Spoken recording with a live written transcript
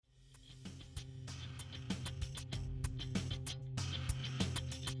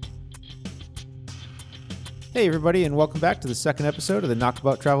Hey, everybody, and welcome back to the second episode of the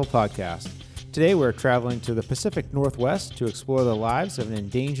Knockabout Travel Podcast. Today, we're traveling to the Pacific Northwest to explore the lives of an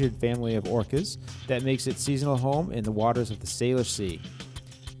endangered family of orcas that makes its seasonal home in the waters of the Salish Sea.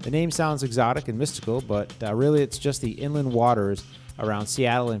 The name sounds exotic and mystical, but really it's just the inland waters around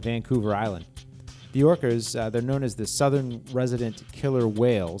Seattle and Vancouver Island. The orcas, they're known as the southern resident killer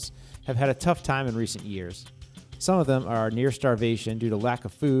whales, have had a tough time in recent years. Some of them are near starvation due to lack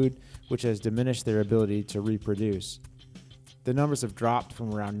of food, which has diminished their ability to reproduce. The numbers have dropped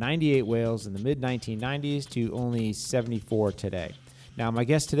from around 98 whales in the mid-1990s to only 74 today. Now, my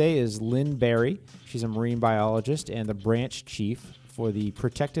guest today is Lynn Berry. She's a marine biologist and the branch chief for the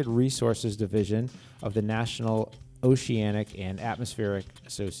Protected Resources Division of the National Oceanic and Atmospheric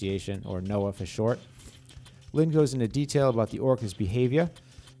Association, or NOAA for short. Lynn goes into detail about the orca's behavior.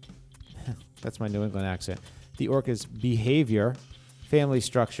 That's my New England accent. The orca's behavior, family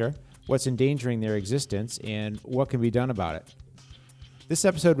structure, what's endangering their existence, and what can be done about it. This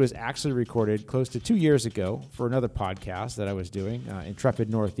episode was actually recorded close to 2 years ago for another podcast that I was doing, Intrepid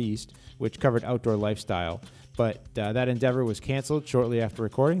Northeast, which covered outdoor lifestyle. But that endeavor was canceled shortly after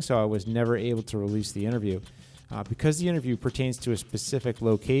recording, so I was never able to release the interview. Because the interview pertains to a specific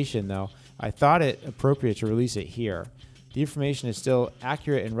location, though, I thought it appropriate to release it here. The information is still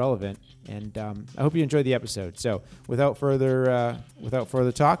accurate and relevant, and I hope you enjoyed the episode. So, without further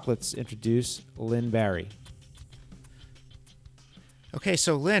talk, let's introduce Lynn Berry. Okay,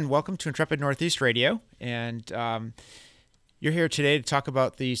 so Lynn, welcome to Intrepid Northeast Radio, and you're here today to talk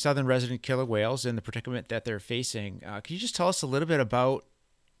about the southern resident killer whales and the predicament that they're facing. Can you just tell us a little bit about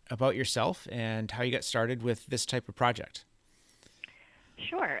yourself and how you got started with this type of project?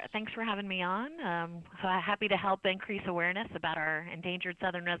 Sure. Thanks for having me on. So I'm happy to help increase awareness about our endangered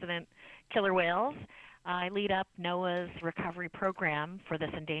southern resident killer whales. I lead up NOAA's recovery program for this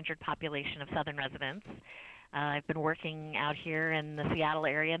endangered population of southern residents. I've been working out here in the Seattle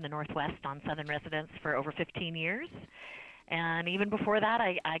area in the Northwest on southern residents for over 15 years. And even before that,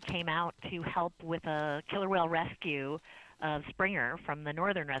 I came out to help with a killer whale rescue of Springer from the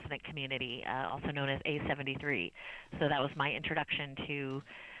northern resident community, also known as A73. So that was my introduction to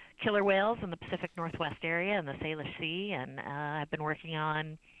killer whales in the Pacific Northwest area and the Salish Sea, and I've been working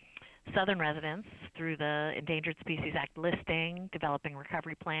on southern residents through the Endangered Species Act listing, developing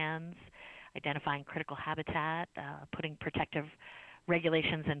recovery plans, identifying critical habitat, putting protective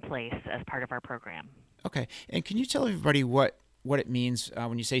regulations in place as part of our program. Okay, and can you tell everybody what it means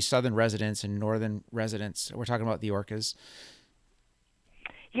when you say southern residents and northern residents? We're talking about the orcas.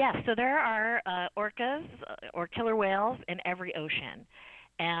 Yes, so there are orcas or killer whales in every ocean.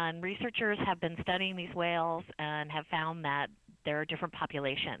 And researchers have been studying these whales and have found that there are different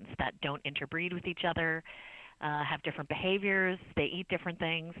populations that don't interbreed with each other, have different behaviors, they eat different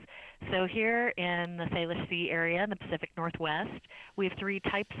things. So here in the Salish Sea area in the Pacific Northwest, we have three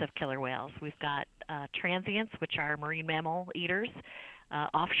types of killer whales. We've got transients, which are marine mammal eaters,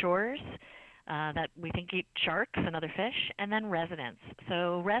 offshores that we think eat sharks and other fish, and then residents.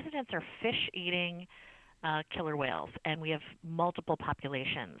 So residents are fish-eating killer whales, and we have multiple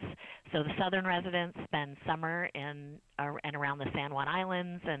populations. So the southern residents spend summer in and around the San Juan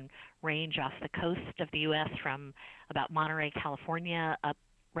Islands and range off the coast of the U.S. from about Monterey, California, up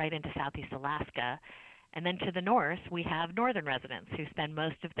right into southeast Alaska. And then to the north, we have northern residents who spend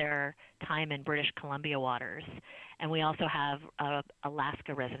most of their time in British Columbia waters. And we also have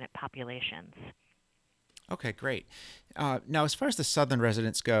Alaska resident populations. Okay, great. Now, as far as the southern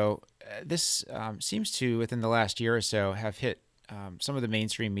residents go, this seems to, within the last year or so, have hit some of the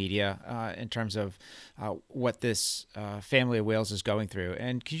mainstream media in terms of what this family of whales is going through.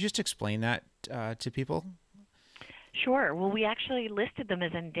 And can you just explain that to people? Sure. Well, we actually listed them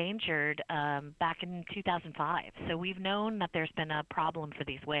as endangered back in 2005. So we've known that there's been a problem for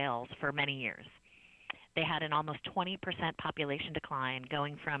these whales for many years. They had an almost 20% population decline,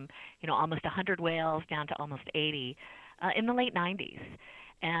 going from almost 100 whales down to almost 80 in the late 90s.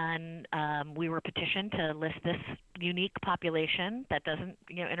 And we were petitioned to list this unique population that doesn't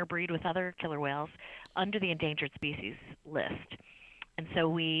interbreed with other killer whales under the endangered species list. And so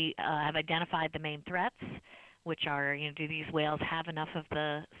we have identified the main threats, which are, do these whales have enough of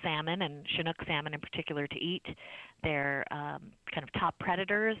the salmon, and Chinook salmon in particular, to eat? They're kind of top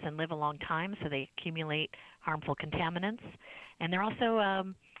predators and live a long time, so they accumulate harmful contaminants. And they're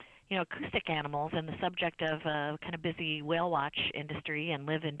also, acoustic animals and the subject of a kind of busy whale watch industry and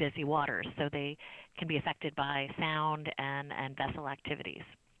live in busy waters, so they can be affected by sound and vessel activities.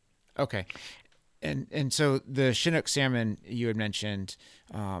 Okay. And so the Chinook salmon you had mentioned,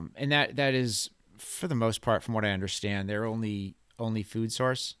 and that is, for the most part, from what I understand, their only food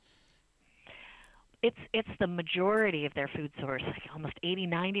source? It's the majority of their food source, like almost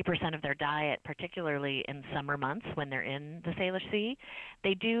 80-90% of their diet, particularly in summer months when they're in the Salish Sea.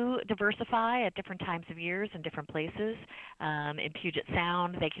 They do diversify at different times of years in different places. In Puget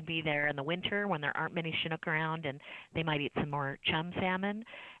Sound, they can be there in the winter when there aren't many Chinook around, and they might eat some more chum salmon.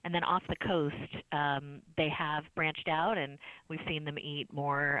 And then off the coast, they have branched out, and we've seen them eat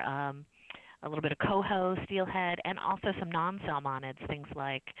more. A little bit of coho, steelhead, and also some non-salmonids, things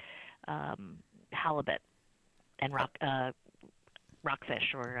like halibut and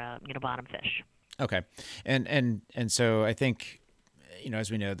rockfish or bottom fish. Okay, and so I think, as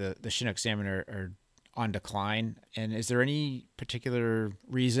we know, the Chinook salmon are on decline. And is there any particular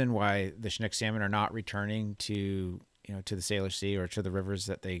reason why the Chinook salmon are not returning to to the Salish Sea or to the rivers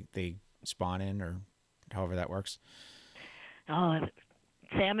that they spawn in, or however that works? Oh,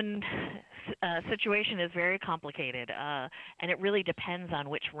 salmon situation is very complicated, and it really depends on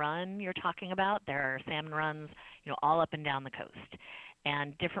which run you're talking about. There are salmon runs, all up and down the coast,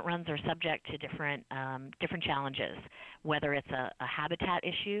 and different runs are subject to different challenges. Whether it's a habitat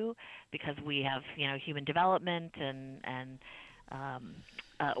issue because we have human development and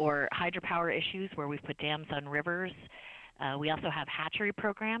or hydropower issues where we've put dams on rivers. We also have hatchery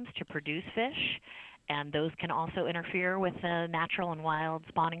programs to produce fish, and those can also interfere with the natural and wild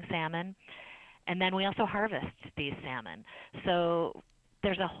spawning salmon. And then we also harvest these salmon. So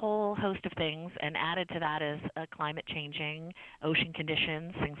there's a whole host of things, and added to that is climate changing, ocean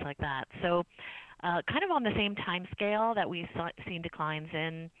conditions, things like that. So kind of on the same time scale that we've seen declines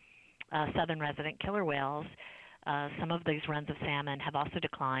in southern resident killer whales, some of these runs of salmon have also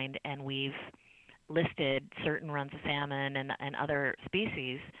declined, and we've listed certain runs of salmon and other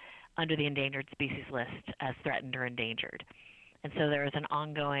species under the endangered species list as threatened or endangered. And so there is an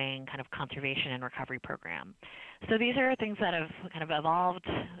ongoing kind of conservation and recovery program. So these are things that have kind of evolved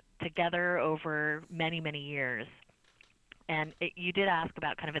together over many, many years. And you did ask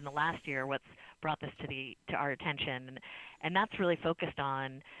about kind of in the last year what's brought this to our attention, and that's really focused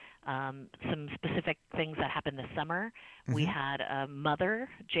on some specific things that happened this summer. Mm-hmm. We had a mother,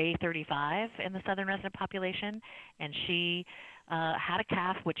 J35, in the southern resident population, and she had a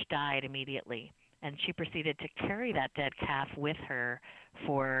calf which died immediately. And she proceeded to carry that dead calf with her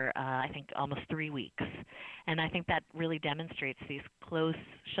for, I think, almost 3 weeks. And I think that really demonstrates these close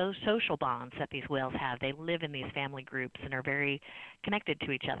social bonds that these whales have. They live in these family groups and are very connected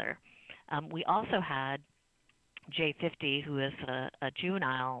to each other. We also had J50, who is a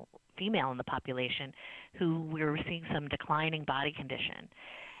juvenile female in the population, who we were seeing some declining body condition.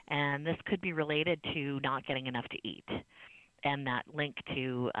 And this could be related to not getting enough to eat, and that link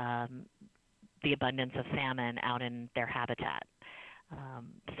to the abundance of salmon out in their habitat.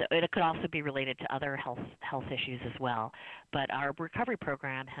 So it could also be related to other health issues as well. But our recovery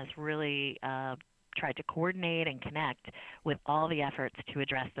program has really tried to coordinate and connect with all the efforts to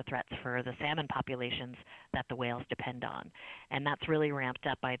address the threats for the salmon populations that the whales depend on. And that's really ramped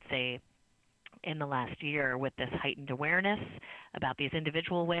up, I'd say, in the last year with this heightened awareness about these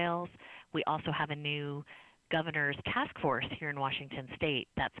individual whales. We also have a new governor's task force here in Washington State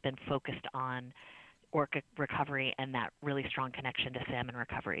that's been focused on orca recovery and that really strong connection to salmon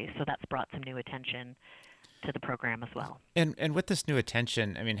recovery. So that's brought some new attention to the program as well. And with this new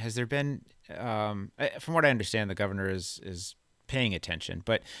attention, I mean, has there been, from what I understand, the governor is paying attention,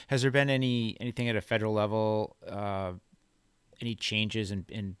 but has there been anything at a federal level, any changes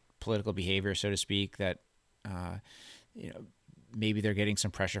in political behavior, so to speak, that, maybe they're getting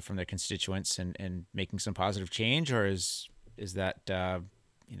some pressure from their constituents and making some positive change, or is that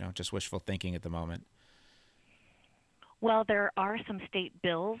just wishful thinking at the moment? Well, there are some state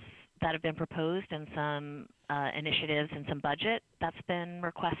bills that have been proposed and some initiatives and some budget that's been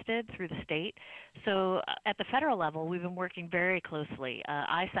requested through the state. So at the federal level, we've been working very closely.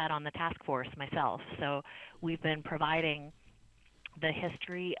 I sat on the task force myself, so we've been providing the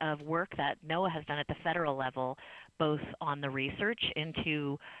history of work that NOAA has done at the federal level, both on the research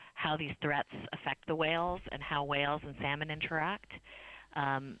into how these threats affect the whales and how whales and salmon interact,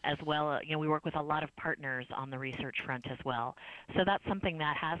 as well. We work with a lot of partners on the research front as well. So that's something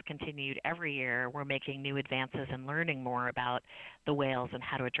that has continued every year. We're making new advances and learning more about the whales and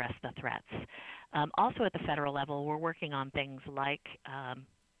how to address the threats. Also at the federal level, we're working on things like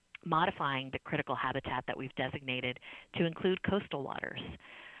modifying the critical habitat that we've designated to include coastal waters.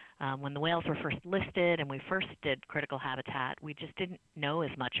 When the whales were first listed and we first did critical habitat, we just didn't know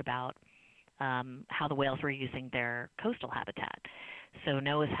as much about how the whales were using their coastal habitat. So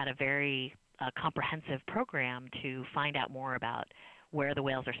NOAA's had a very comprehensive program to find out more about where the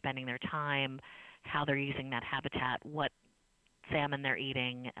whales are spending their time, how they're using that habitat, what salmon they're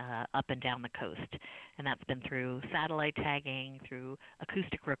eating up and down the coast. And that's been through satellite tagging, through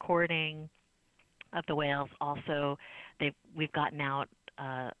acoustic recording of the whales. Also, we've gotten out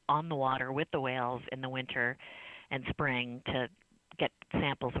on the water with the whales in the winter and spring to get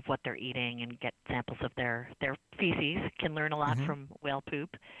samples of what they're eating and get samples of their feces. Can learn a lot from whale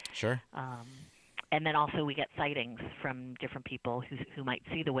poop. Sure. And then also we get sightings from different people who might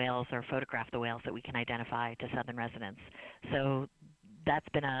see the whales or photograph the whales that we can identify to southern residents. So that's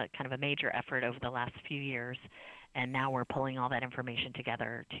been a kind of a major effort over the last few years, and now we're pulling all that information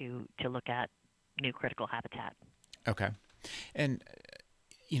together to look at new critical habitat. Okay. And,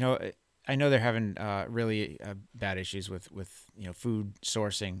 I know they're having really bad issues with food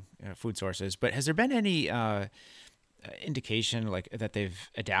sourcing, food sources, but has there been any indication like that they've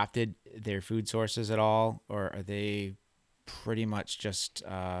adapted their food sources at all, or are they pretty much just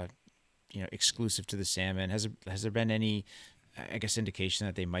exclusive to the salmon? Has there been any, I guess, indication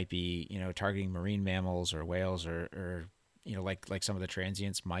that they might be targeting marine mammals or whales or like some of the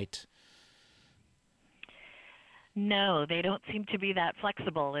transients might? No, they don't seem to be that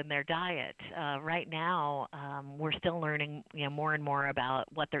flexible in their diet. Right now, we're still learning more and more about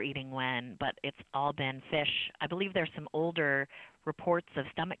what they're eating when, but it's all been fish. I believe there's some older reports of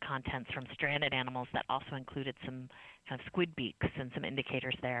stomach contents from stranded animals that also included some kind of squid beaks and some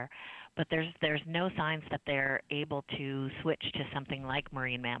indicators there. But there's no signs that they're able to switch to something like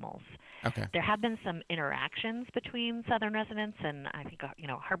marine mammals. Okay. There have been some interactions between southern residents and I think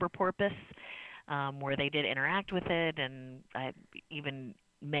harbor porpoise. Where they did interact with it, and I even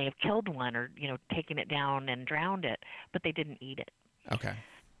may have killed one or taken it down and drowned it, but they didn't eat it. Okay.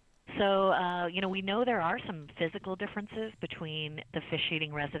 So we know there are some physical differences between the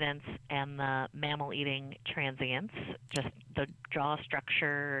fish-eating residents and the mammal-eating transients. Just the jaw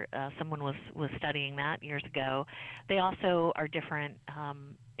structure. Someone was studying that years ago. They also are different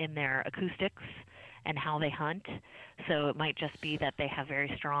in their acoustics and how they hunt. So it might just be that they have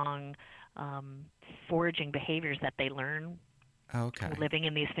very strong foraging behaviors that they learn living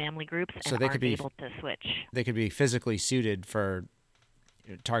in these family groups, and so they aren't able to switch. They could be physically suited for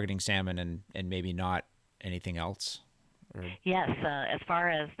targeting salmon and maybe not anything else? Or... Yes, as far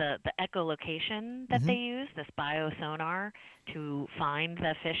as the echolocation that they use, this biosonar to find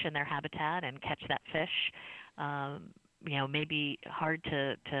the fish in their habitat and catch that fish, may be hard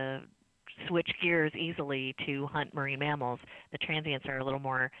to switch gears easily to hunt marine mammals. The transients are a little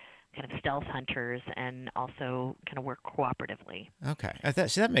more kind of stealth hunters and also kind of work cooperatively. Okay.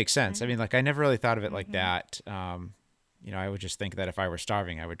 That makes sense. I mean, I never really thought of it like that. I would just think that if I were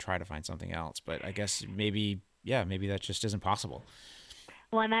starving, I would try to find something else. But I guess maybe that just isn't possible.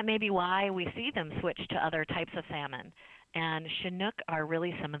 Well, and that may be why we see them switch to other types of salmon. And Chinook are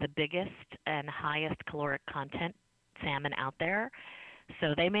really some of the biggest and highest caloric content salmon out there.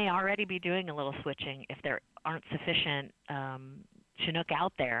 So they may already be doing a little switching if there aren't sufficient Chinook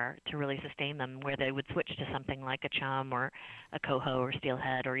out there to really sustain them, where they would switch to something like a chum or a coho or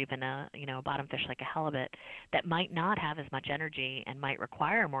steelhead or even a bottom fish like a halibut that might not have as much energy and might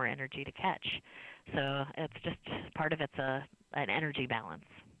require more energy to catch. So it's just part of it's an energy balance.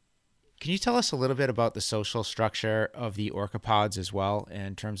 Can you tell us a little bit about the social structure of the orcapods as well,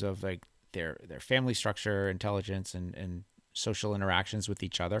 in terms of their family structure, intelligence, and social interactions with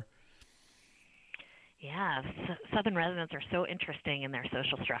each other? Yeah, southern residents are so interesting in their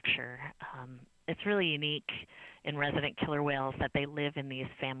social structure. It's really unique in resident killer whales that they live in these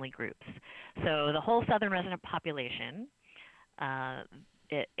family groups. So the whole southern resident population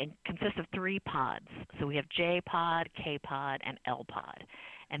it consists of 3 pods. So we have J pod, K pod, and L pod.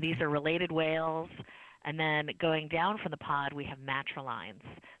 And these are related whales. And then going down from the pod, we have matrilines.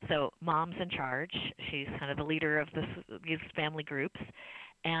 So mom's in charge. She's kind of the leader of these family groups.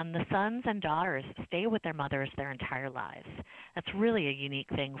 And the sons and daughters stay with their mothers their entire lives. That's really a unique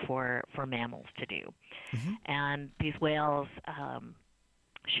thing for mammals to do. And these whales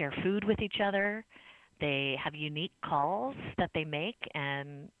share food with each other. They have unique calls that they make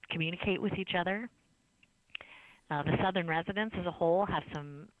and communicate with each other. The southern residents as a whole have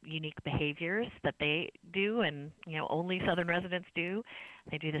some unique behaviors that they do, and only southern residents do.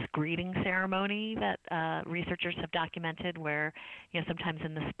 They do this greeting ceremony that researchers have documented, where sometimes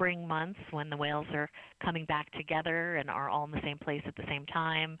in the spring months when the whales are coming back together and are all in the same place at the same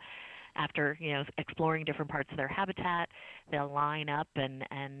time, after exploring different parts of their habitat, they'll line up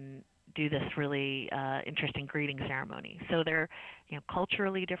and do this really interesting greeting ceremony. So they're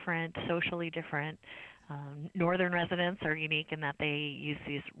culturally different, socially different. Northern residents are unique in that they use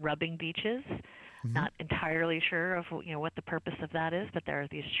these rubbing beaches. Not entirely sure of what the purpose of that is, but there are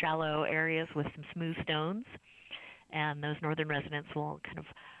these shallow areas with some smooth stones, and those northern residents will kind of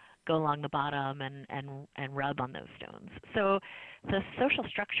go along the bottom and rub on those stones. So the social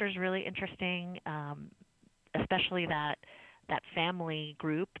structure is really interesting, especially that family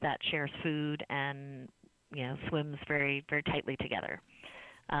group that shares food and swims very very tightly together.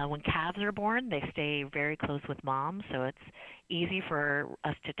 When calves are born, they stay very close with mom, so it's easy for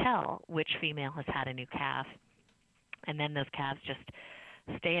us to tell which female has had a new calf. And then those calves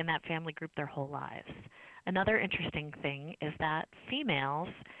just stay in that family group their whole lives. Another interesting thing is that females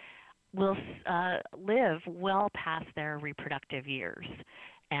will live well past their reproductive years,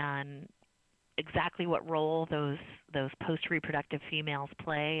 and exactly what role those post-reproductive females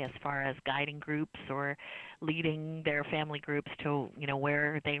play as far as guiding groups or leading their family groups to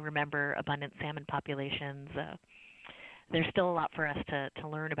where they remember abundant salmon populations. There's still a lot for us to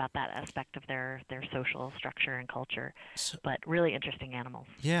learn about that aspect of their social structure and culture, but really interesting animals.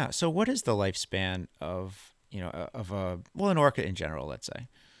 Yeah. So what is the lifespan of an orca in general, let's say?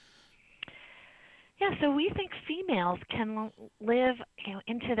 Yeah, so we think females can live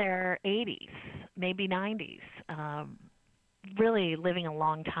into their 80s, maybe 90s, really living a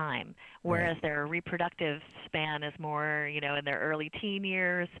long time, whereas Right. their reproductive span is more, in their early teen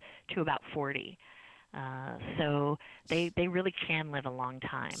years to about 40. So they really can live a long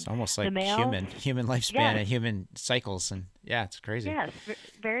time. It's almost The like males, human lifespan yes, and human cycles, and yeah, it's crazy. yes,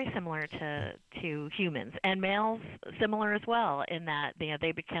 very similar to humans, and males similar as well in that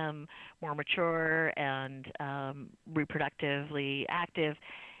they become more mature and reproductively active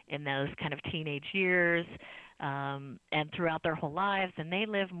in those kind of teenage years, and throughout their whole lives, and they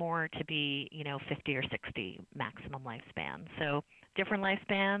live more to be 50 or 60 maximum lifespan. So different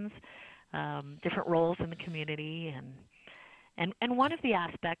lifespans, different roles in the community, and one of the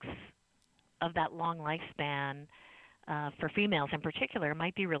aspects of that long lifespan for females in particular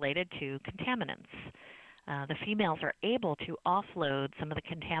might be related to contaminants. The females are able to offload some of the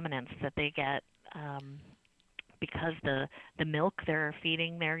contaminants that they get because the milk they're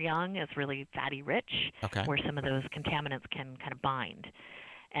feeding their young is really fatty rich, Okay. where some of those contaminants can kind of bind.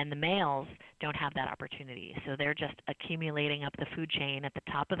 And the males don't have that opportunity, so they're just accumulating up the food chain at the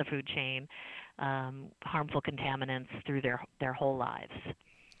top of the food chain, harmful contaminants through their whole lives.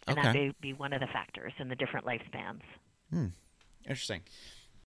 And that Okay. may be one of the factors in the different lifespans. Interesting.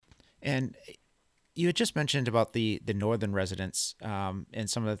 And you had just mentioned about the northern residents and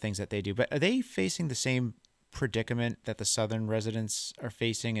some of the things that they do, but are they facing the same predicament that the southern residents are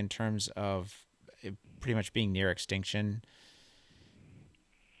facing in terms of pretty much being near extinction?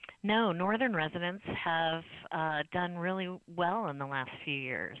 No, northern residents have done really well in the last few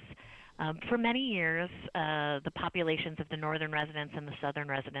years. For many years, the populations of the northern residents and the southern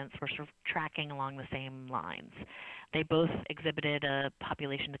residents were sort of tracking along the same lines. They both exhibited a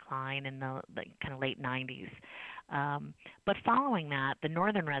population decline in the kind of late 90s. But following that, the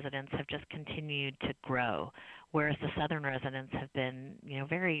northern residents have just continued to grow, whereas the southern residents have been,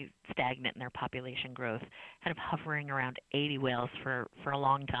 very stagnant in their population growth, kind of hovering around 80 whales for a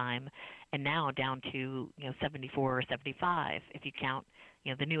long time, and now down to 74 or 75 if you count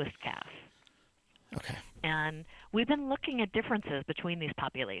the newest calf. Okay. And we've been looking at differences between these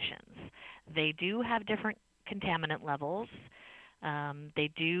populations. They do have different contaminant levels. They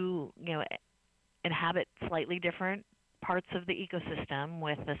do, inhabit slightly different parts of the ecosystem,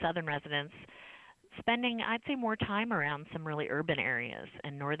 with the southern residents spending, I'd say, more time around some really urban areas,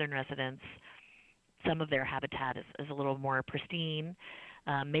 and northern residents, some of their habitat is a little more pristine.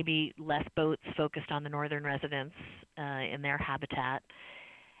 Maybe less boats focused on the northern residents in their habitat.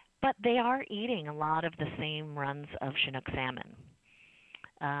 But they are eating a lot of the same runs of Chinook salmon.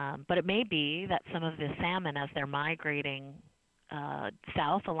 But it may be that some of the salmon, as they're migrating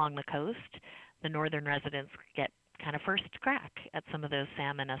south along the coast, the northern residents get kind of first crack at some of those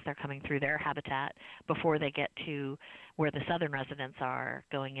salmon as they're coming through their habitat before they get to where the southern residents are,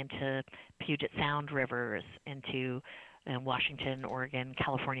 going into Puget Sound rivers, into Washington, Oregon,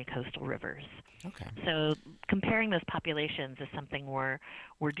 California coastal rivers. Okay. So comparing those populations is something we're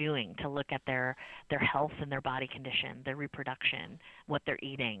doing to look at their health and their body condition, their reproduction, what they're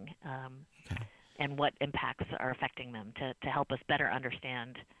eating, and what impacts are affecting them to help us better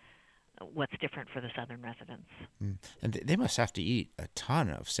understand what's different for the southern residents. And they must have to eat a ton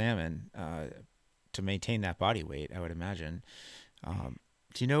of salmon to maintain that body weight, I would imagine.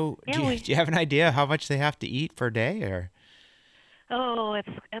 Do you know? Yeah, do you have an idea how much they have to eat per day, or? Oh,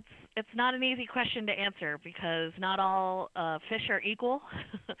 it's not an easy question to answer because not all fish are equal.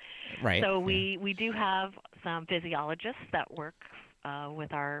 Right. So we do have some physiologists that work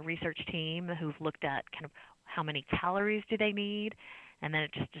with our research team who've looked at kind of how many calories do they need, and then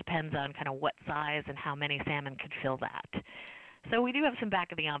it just depends on kind of what size and how many salmon could fill that. So we do have some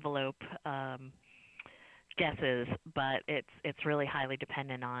back of the envelope guesses, but it's really highly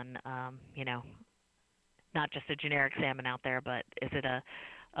dependent on not just a generic salmon out there, but is it a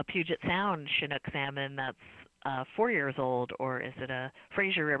Puget Sound Chinook salmon that's 4 years old, or is it a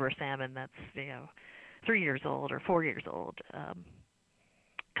Fraser River salmon that's 3 years old or 4 years old?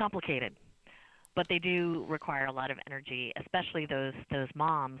 Complicated, but they do require a lot of energy, especially those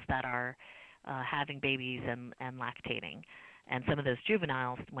moms that are having babies and lactating, and some of those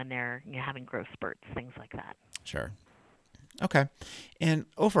juveniles when they're having growth spurts, things like that. Sure. Okay. And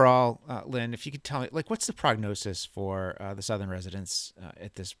overall, Lynn, if you could tell me, like, what's the prognosis for the southern residents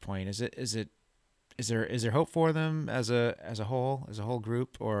at this point? Is there hope for them as a whole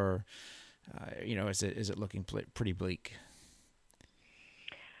group, or is it looking pretty bleak?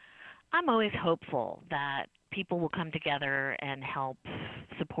 I'm always hopeful that people will come together and help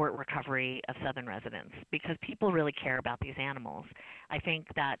support recovery of southern residents, because people really care about these animals. I think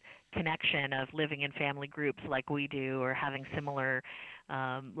that connection of living in family groups like we do, or having similar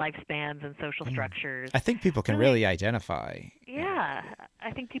lifespans and social structures. I think people can really identify. Yeah,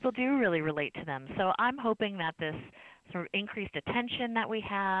 I think people do really relate to them. So I'm hoping that this sort of increased attention that we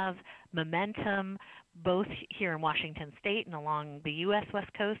have, momentum, both here in Washington State and along the U.S. West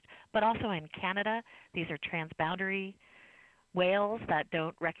Coast, but also in Canada. These are transboundary whales that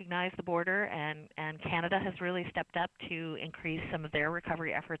don't recognize the border, and Canada has really stepped up to increase some of their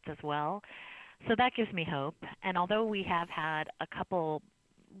recovery efforts as well. So that gives me hope. And although we have had a couple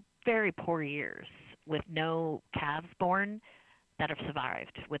very poor years with no calves born that have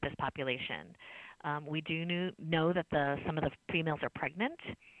survived with this population, we do know that some of the females are pregnant.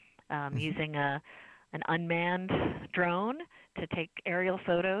 Using an unmanned drone to take aerial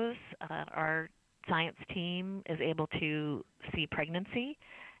photos, our science team is able to see pregnancy.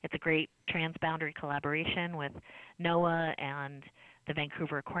 It's a great transboundary collaboration with NOAA and the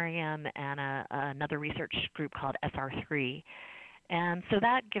Vancouver Aquarium and another research group called SR3. And so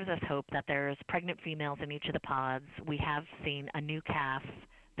that gives us hope that there's pregnant females in each of the pods. We have seen a new calf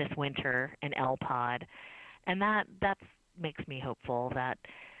this winter, an L pod, and that makes me hopeful that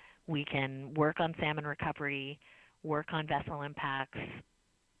we can work on salmon recovery, work on vessel impacts,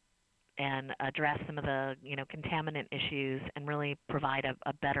 and address some of the contaminant issues, and really provide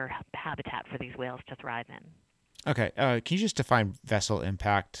a better habitat for these whales to thrive in. Okay, can you just define vessel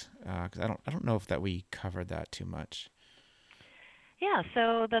impact? Because I don't know if that we covered that too much. Yeah,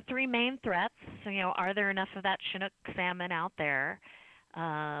 so the three main threats, are there enough of that Chinook salmon out there?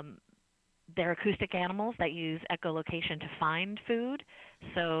 They're acoustic animals that use echolocation to find food,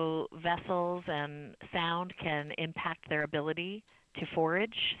 so vessels and sound can impact their ability to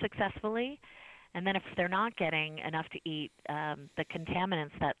forage successfully. And then if they're not getting enough to eat, the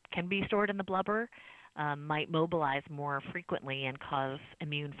contaminants that can be stored in the blubber might mobilize more frequently and cause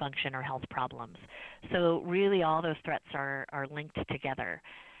immune function or health problems. So really all those threats are linked together.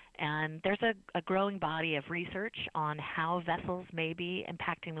 And there's a growing body of research on how vessels may be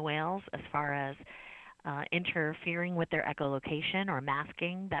impacting the whales as far as interfering with their echolocation or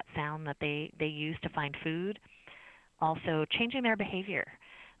masking that sound that they use to find food. Also changing their behavior,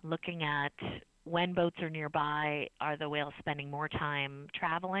 looking at when boats are nearby, are the whales spending more time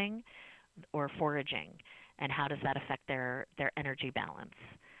traveling or foraging, and how does that affect their energy balance?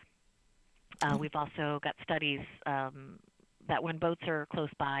 We've also got studies that when boats are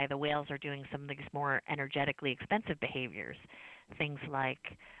close by, the whales are doing some of these more energetically expensive behaviors, things like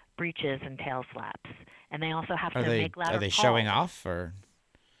breaches and tail slaps. And they also have to make louder calls. Are they showing off, or?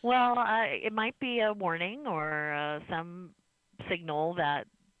 Well, it might be a warning or some signal that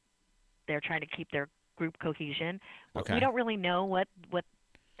they're trying to keep their group cohesion. Okay. We don't really know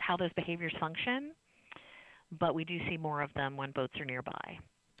how those behaviors function, but we do see more of them when boats are nearby.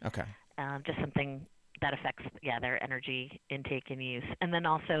 Okay. Just something that affects their energy intake and use. And then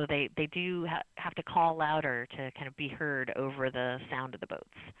also they do have to call louder to kind of be heard over the sound of the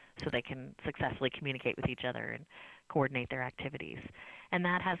boats, so they can successfully communicate with each other and coordinate their activities. And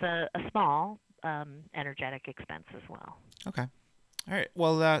that has a small energetic expense as well. Okay. All right.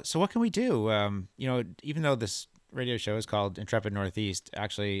 Well, so what can we do? Even though this radio show is called Intrepid Northeast,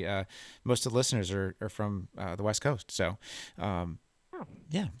 actually, most of the listeners are from the West Coast. So,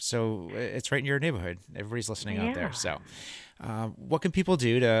 yeah, so it's right in your neighborhood. Everybody's listening out there. So, what can people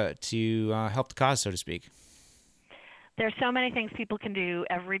do to help the cause, so to speak? There's so many things people can do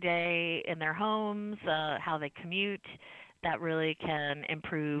every day in their homes, how they commute, that really can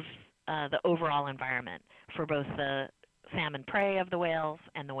improve the overall environment for both the salmon prey of the whales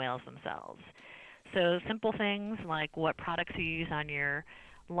and the whales themselves. So simple things like what products you use on your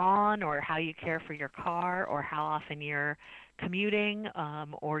lawn, or how you care for your car, or how often you're commuting,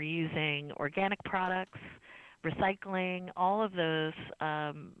 or using organic products, recycling, all of those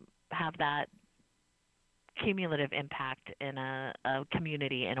have that cumulative impact in a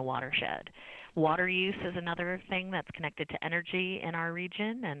community, in a watershed. Water use is another thing that's connected to energy in our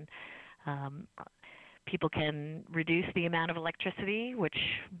region, and people can reduce the amount of electricity, which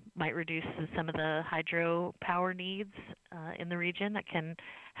might reduce some of the hydro power needs in the region that can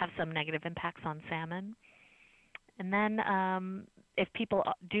have some negative impacts on salmon. And then if people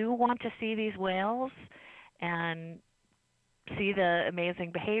do want to see these whales and see the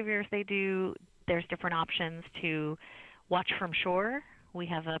amazing behaviors they do, there's different options to watch from shore. We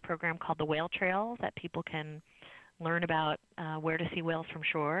have a program called the Whale Trail that people can learn about where to see whales from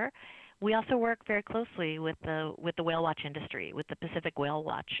shore. We also work very closely with the whale watch industry, with the Pacific Whale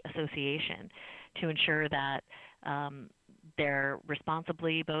Watch Association, to ensure that they're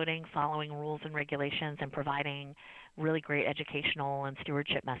responsibly boating, following rules and regulations, and providing really great educational and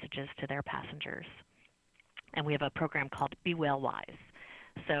stewardship messages to their passengers. And we have a program called Be Whale Wise.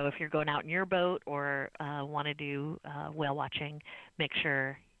 So if you're going out in your boat or want to do whale watching, make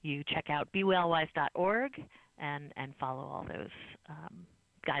sure you check out bewhalewise.org and follow all those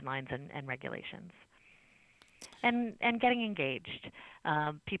guidelines and regulations. And getting engaged.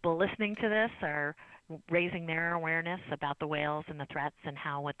 People listening to this are raising their awareness about the whales and the threats and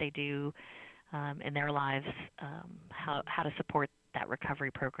how what they do in their lives, how to support that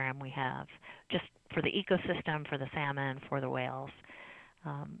recovery program we have, just for the ecosystem, for the salmon, for the whales.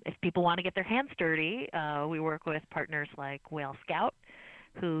 If people want to get their hands dirty, we work with partners like Whale Scout,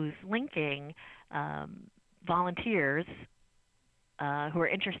 who's linking volunteers who are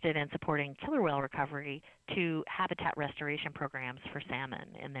interested in supporting killer whale recovery to habitat restoration programs for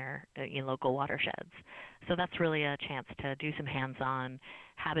salmon in their local watersheds. So that's really a chance to do some hands-on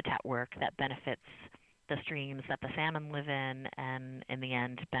habitat work that benefits the streams that the salmon live in, and in the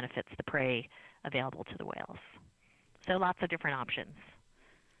end benefits the prey available to the whales. So lots of different options.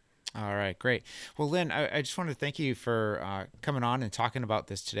 All right, great. Well, Lynn, I just wanted to thank you for coming on and talking about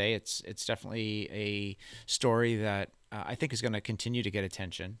this today. It's definitely a story that I think is going to continue to get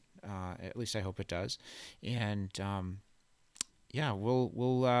attention. At least I hope it does. And yeah,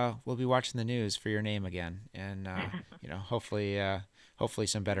 we'll be watching the news for your name again, and hopefully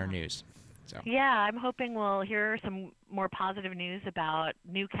some better news. So. Yeah, I'm hoping we'll hear some more positive news about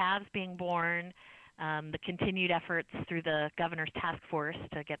new calves being born. The continued efforts through the governor's task force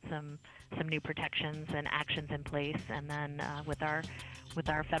to get some new protections and actions in place, and then with our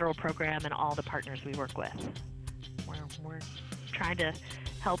federal program and all the partners we work with, we're trying to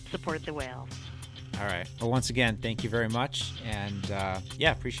help support the whales. All right. Well, once again, thank you very much, and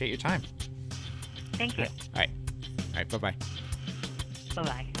appreciate your time. Thank you. All right. Bye-bye.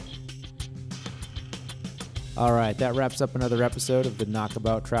 Bye-bye. All right. That wraps up another episode of the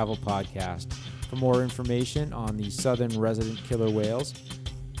Knockabout Travel Podcast. For more information on the southern resident killer whales,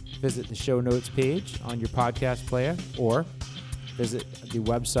 visit the show notes page on your podcast player, or visit the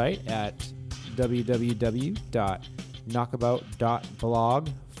website at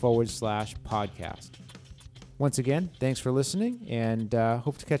www.knockabout.blog/podcast. Once again, thanks for listening, and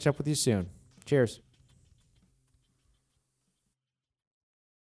hope to catch up with you soon. Cheers.